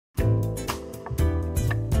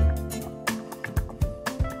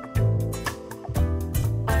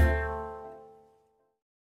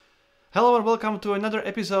Hello and welcome to another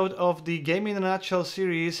episode of the Game in a Nutshell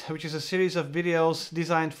series, which is a series of videos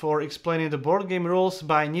designed for explaining the board game rules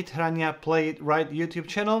by Nithrania Play It Right YouTube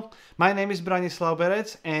channel. My name is Branislav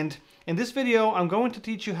Berec, and in this video I'm going to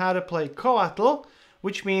teach you how to play Coatl,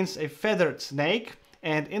 which means a feathered snake,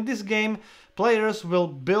 and in this game players will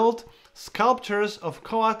build sculptures of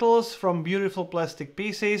Coatls from beautiful plastic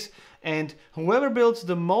pieces, and whoever builds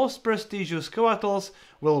the most prestigious Coatls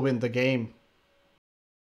will win the game.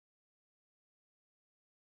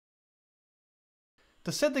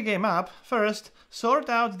 To set the game up, first sort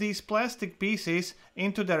out these plastic pieces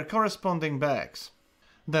into their corresponding bags.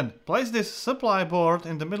 Then place this supply board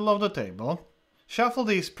in the middle of the table, shuffle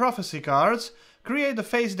these prophecy cards, create a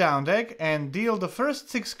face down deck and deal the first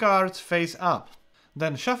 6 cards face up.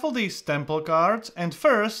 Then shuffle these temple cards and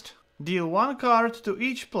first deal 1 card to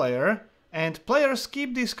each player, and players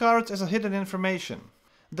keep these cards as a hidden information.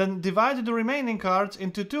 Then divide the remaining cards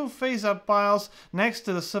into 2 face up piles next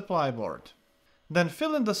to the supply board. Then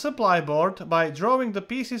fill in the supply board by drawing the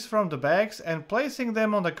pieces from the bags and placing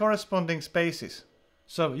them on the corresponding spaces.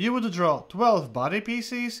 So you would draw 12 body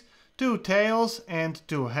pieces, 2 tails and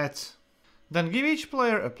 2 heads. Then give each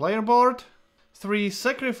player a player board, 3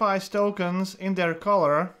 sacrifice tokens in their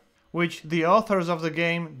color, which the authors of the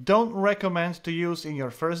game don't recommend to use in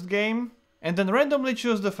your first game, and then randomly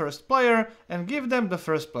choose the first player and give them the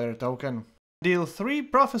first player token. Deal 3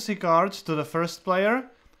 prophecy cards to the first player.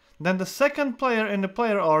 Then the second player in the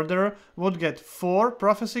player order would get 4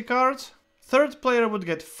 prophecy cards, third player would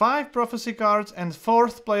get 5 prophecy cards, and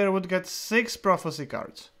fourth player would get 6 prophecy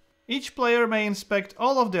cards. Each player may inspect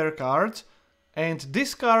all of their cards and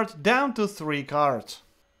discard down to 3 cards.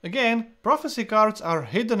 Again, prophecy cards are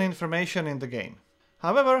hidden information in the game.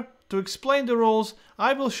 However, to explain the rules,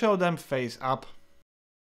 I will show them face up.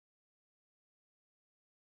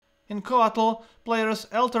 In Coatl, players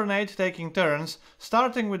alternate taking turns,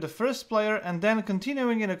 starting with the first player and then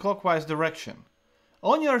continuing in a clockwise direction.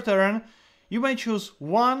 On your turn, you may choose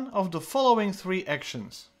one of the following 3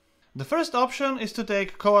 actions. The first option is to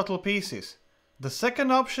take Coatl pieces. The second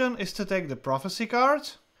option is to take the prophecy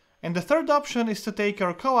cards. And the third option is to take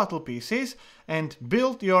your Coatl pieces and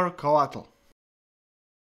build your Coatl.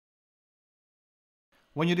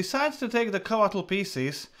 When you decide to take the Coatl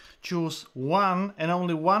pieces, choose one and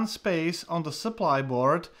only one space on the supply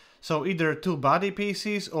board, so either 2 body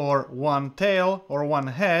pieces or 1 tail or 1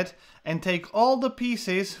 head, and take all the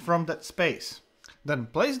pieces from that space. Then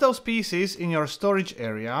place those pieces in your storage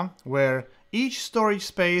area, where each storage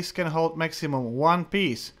space can hold maximum 1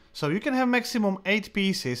 piece, so you can have maximum 8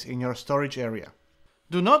 pieces in your storage area.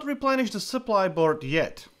 Do not replenish the supply board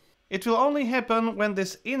yet. It will only happen when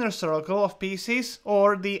this inner circle of pieces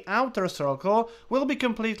or the outer circle will be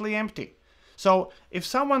completely empty. So if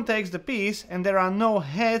someone takes the piece and there are no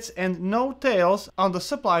heads and no tails on the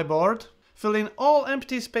supply board, fill in all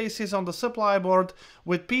empty spaces on the supply board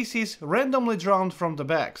with pieces randomly drawn from the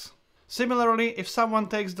bags. Similarly, if someone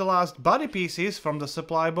takes the last body pieces from the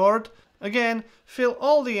supply board, again, fill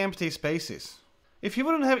all the empty spaces. If you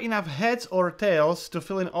wouldn't have enough heads or tails to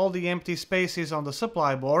fill in all the empty spaces on the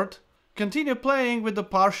supply board, continue playing with the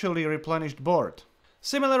partially replenished board.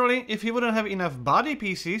 Similarly, if you wouldn't have enough body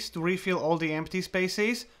pieces to refill all the empty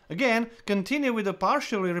spaces, again, continue with the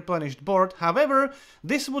partially replenished board, however,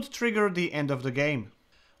 this would trigger the end of the game.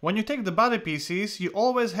 When you take the body pieces, you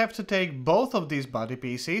always have to take both of these body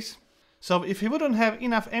pieces, so if you wouldn't have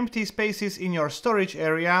enough empty spaces in your storage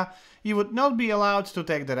area, you would not be allowed to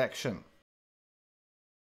take that action.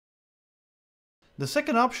 The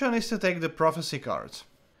second option is to take the prophecy cards.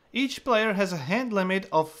 Each player has a hand limit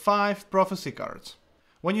of 5 prophecy cards.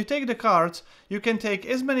 When you take the cards, you can take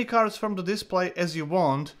as many cards from the display as you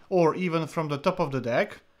want, or even from the top of the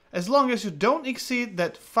deck, as long as you don't exceed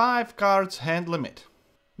that 5 cards hand limit.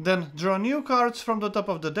 Then draw new cards from the top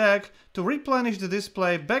of the deck to replenish the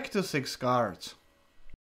display back to 6 cards.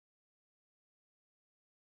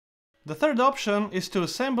 The third option is to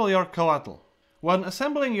assemble your Coatl. When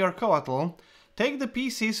assembling your Coatl, take the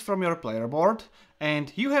pieces from your player board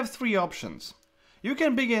and you have 3 options. You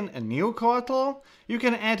can begin a new Coatl, you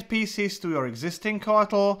can add pieces to your existing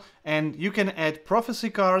Coatl, and you can add prophecy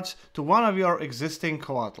cards to one of your existing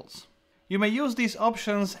Coatls. You may use these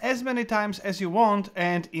options as many times as you want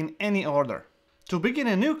and in any order. To begin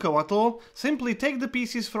a new Coatl, simply take the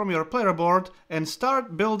pieces from your player board and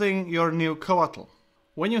start building your new Coatl.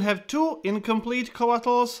 When you have 2 incomplete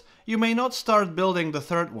Coatls, you may not start building the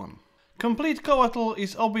third one. Complete Coatl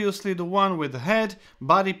is obviously the one with the head,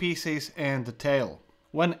 body pieces and the tail.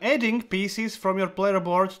 When adding pieces from your player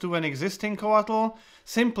board to an existing coatl,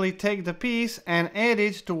 simply take the piece and add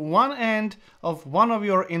it to one end of one of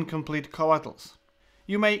your incomplete coatls.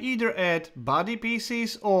 You may either add body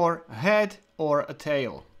pieces or head or a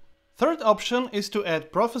tail. Third option is to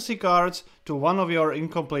add prophecy cards to one of your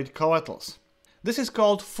incomplete coatls. This is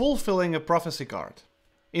called fulfilling a prophecy card.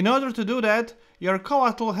 In order to do that, your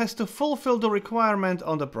coatl has to fulfill the requirement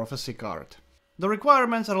on the prophecy card. The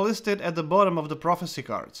requirements are listed at the bottom of the prophecy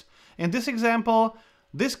cards. In this example,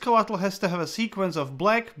 this coatl has to have a sequence of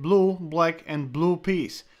black, and blue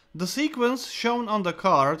piece. The sequence shown on the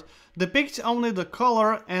card depicts only the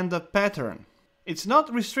color and the pattern. It's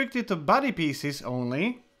not restricted to body pieces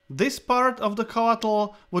only. This part of the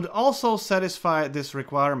coatl would also satisfy this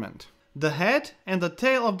requirement. The head and the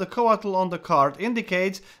tail of the coatl on the card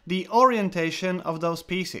indicates the orientation of those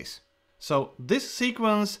pieces. So this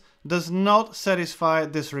sequence does not satisfy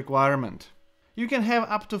this requirement. You can have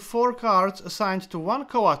up to 4 cards assigned to one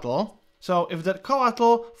coatl, so if that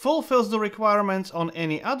coatl fulfills the requirements on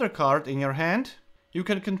any other card in your hand, you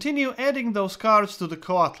can continue adding those cards to the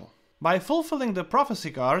coatl. By fulfilling the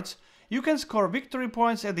prophecy cards, you can score victory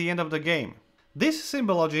points at the end of the game. This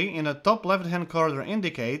symbology in the top left-hand corner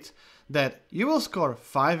indicates that you will score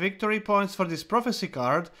 5 victory points for this prophecy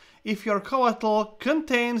card if your coatl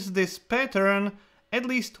contains this pattern at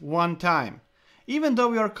least one time. Even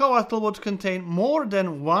though your coatl would contain more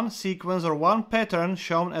than one sequence or one pattern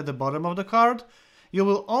shown at the bottom of the card, you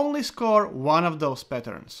will only score one of those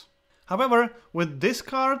patterns. However, with this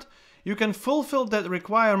card, you can fulfill that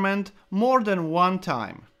requirement more than one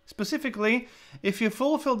time. Specifically, if you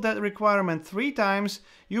fulfill that requirement 3 times,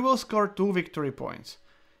 you will score 2 victory points.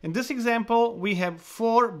 In this example, we have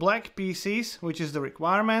 4 black pieces, which is the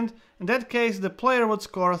requirement. In that case, the player would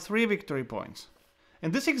score 3 victory points.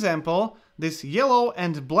 In this example, this yellow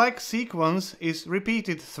and black sequence is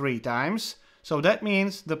repeated 3 times, so that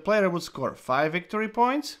means the player would score 5 victory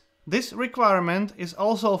points. This requirement is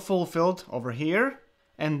also fulfilled over here,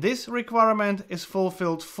 and this requirement is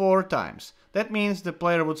fulfilled 4 times. That means the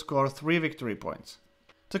player would score 3 victory points.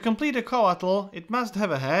 To complete a coatl, it must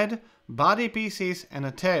have a head, body pieces and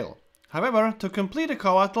a tail. However, to complete a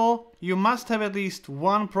coatl, you must have at least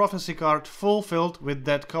one prophecy card fulfilled with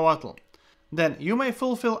that coatl. Then you may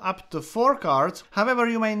fulfill up to 4 cards, however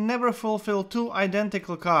you may never fulfill 2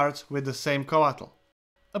 identical cards with the same coatl.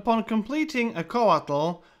 Upon completing a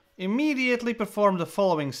coatl, immediately perform the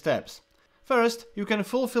following steps. First, you can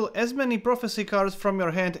fulfill as many prophecy cards from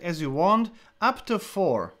your hand as you want, up to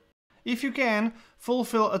 4. If you can,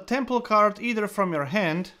 fulfill a temple card either from your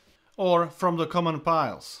hand or from the common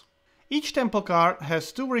piles. Each temple card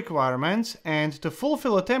has 2 requirements, and to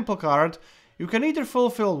fulfill a temple card, you can either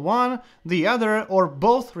fulfill one, the other, or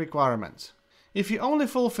both requirements. If you only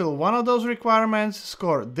fulfill one of those requirements,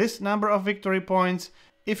 score this number of victory points.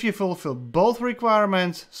 If you fulfill both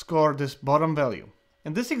requirements, score this bottom value.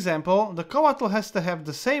 In this example, the coatl has to have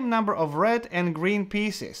the same number of red and green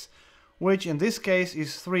pieces, which in this case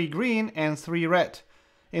is 3 green and 3 red.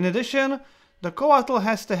 In addition, the coatl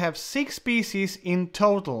has to have 6 pieces in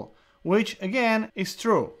total, which again is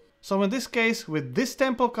true. So in this case, with this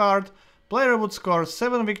temple card, player would score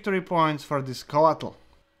 7 victory points for this coatl.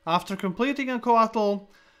 After completing a coatl,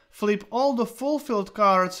 flip all the fulfilled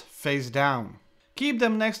cards face down. Keep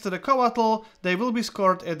them next to the coatl, they will be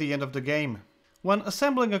scored at the end of the game. When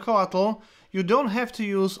assembling a coatl, you don't have to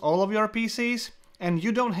use all of your pieces, and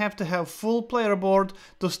you don't have to have full player board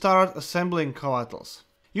to start assembling coatls.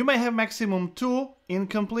 You may have maximum 2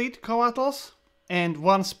 incomplete coatls, and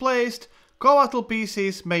once placed, coatl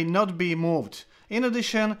pieces may not be moved. In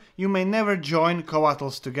addition, you may never join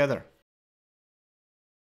coatls together.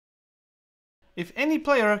 If any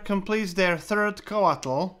player completes their 3rd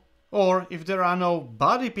coatl, or if there are no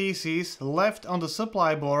body pieces left on the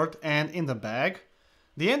supply board and in the bag,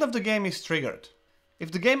 the end of the game is triggered.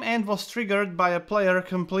 If the game end was triggered by a player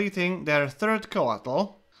completing their 3rd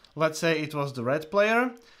coatl, let's say it was the red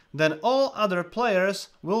player, then all other players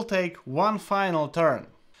will take one final turn.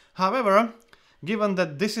 However, given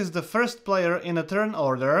that this is the first player in a turn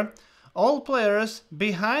order, all players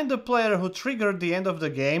behind the player who triggered the end of the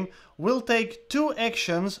game will take 2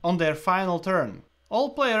 actions on their final turn.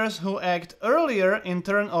 All players who act earlier in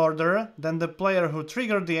turn order than the player who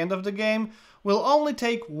triggered the end of the game will only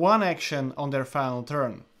take 1 action on their final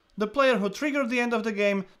turn. The player who triggered the end of the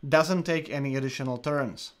game doesn't take any additional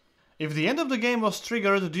turns. If the end of the game was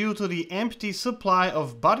triggered due to the empty supply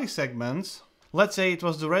of body segments, let's say it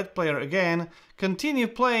was the red player again, continue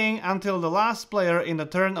playing until the last player in the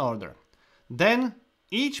turn order. Then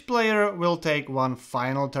each player will take 1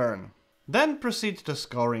 final turn. Then proceed to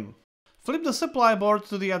scoring. Flip the supply board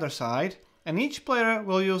to the other side, and each player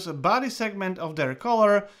will use a body segment of their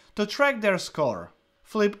color to track their score.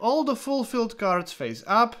 Flip all the fulfilled cards face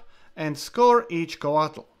up and score each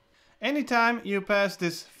coatl. Anytime you pass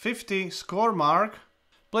this 50 score mark,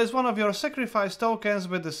 place one of your sacrifice tokens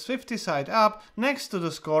with the 50 side up next to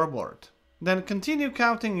the scoreboard. Then continue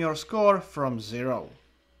counting your score from 0.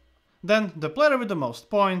 Then the player with the most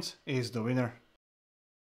points is the winner.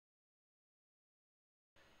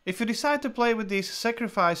 If you decide to play with these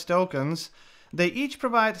sacrifice tokens, they each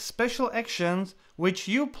provide special actions which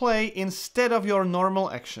you play instead of your normal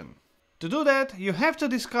action. To do that, you have to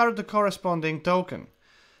discard the corresponding token.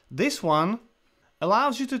 This one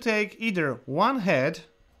allows you to take either one head,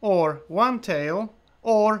 or one tail,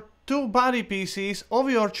 or 2 body pieces of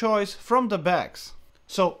your choice from the bags.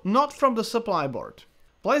 So not from the supply board.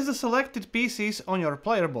 Place the selected pieces on your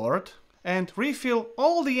player board and refill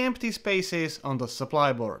all the empty spaces on the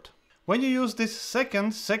supply board. When you use this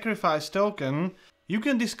second sacrifice token, you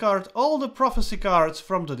can discard all the prophecy cards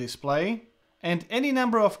from the display and any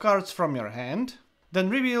number of cards from your hand, then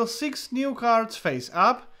reveal 6 new cards face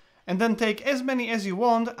up, and then take as many as you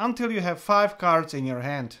want until you have 5 cards in your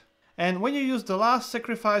hand. And when you use the last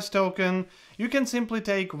sacrifice token, you can simply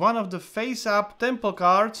take one of the face up temple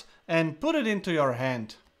cards and put it into your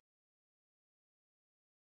hand.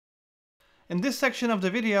 In this section of the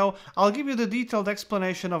video, I'll give you the detailed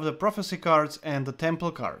explanation of the prophecy cards and the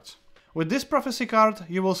temple cards. With this prophecy card,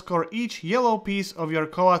 you will score each yellow piece of your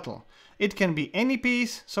coatl. It can be any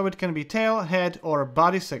piece, so it can be tail, head or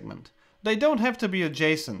body segment. They don't have to be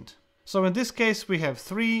adjacent. So in this case we have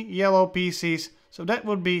 3 yellow pieces, so that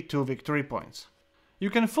would be 2 victory points. You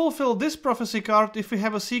can fulfill this prophecy card if you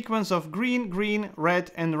have a sequence of green, green,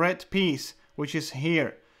 red and red piece, which is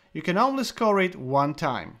here. You can only score it one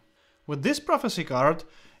time. With this prophecy card,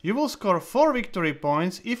 you will score 4 victory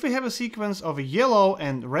points if you have a sequence of a yellow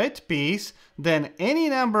and red piece, then any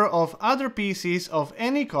number of other pieces of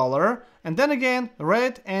any color, and then again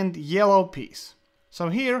red and yellow piece. So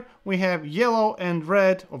here we have yellow and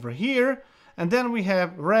red over here, and then we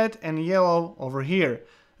have red and yellow over here,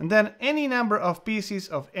 and then any number of pieces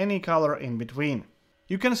of any color in between.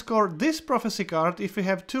 You can score this prophecy card if you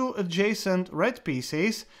have 2 adjacent red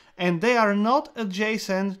pieces and they are not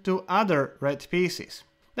adjacent to other red pieces.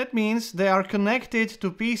 That means they are connected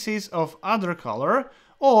to pieces of other color,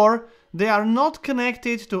 or they are not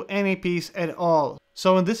connected to any piece at all.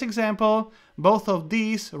 So in this example, both of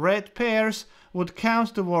these red pairs would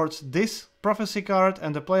count towards this prophecy card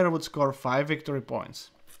and the player would score 5 victory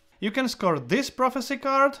points. You can score this prophecy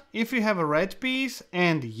card if you have a red piece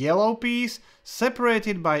and yellow piece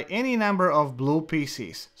separated by any number of blue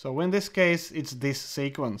pieces. So in this case, it's this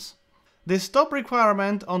sequence. This top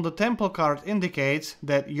requirement on the temple card indicates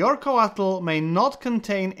that your coatl may not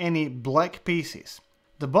contain any black pieces.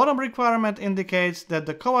 The bottom requirement indicates that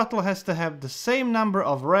the coatl has to have the same number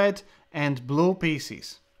of red and blue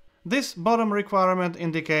pieces. This bottom requirement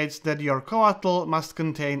indicates that your coatl must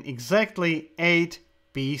contain exactly 8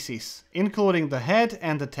 pieces, including the head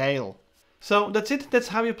and the tail. So that's it, that's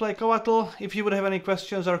how you play coatl. If you would have any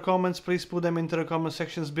questions or comments, please put them into the comment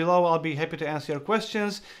sections below. I'll be happy to answer your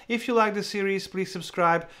questions. If you like the series, please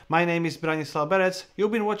subscribe. My name is Branislav Berec.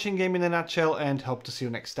 You've been watching Game in a Nutshell and hope to see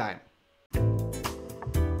you next time.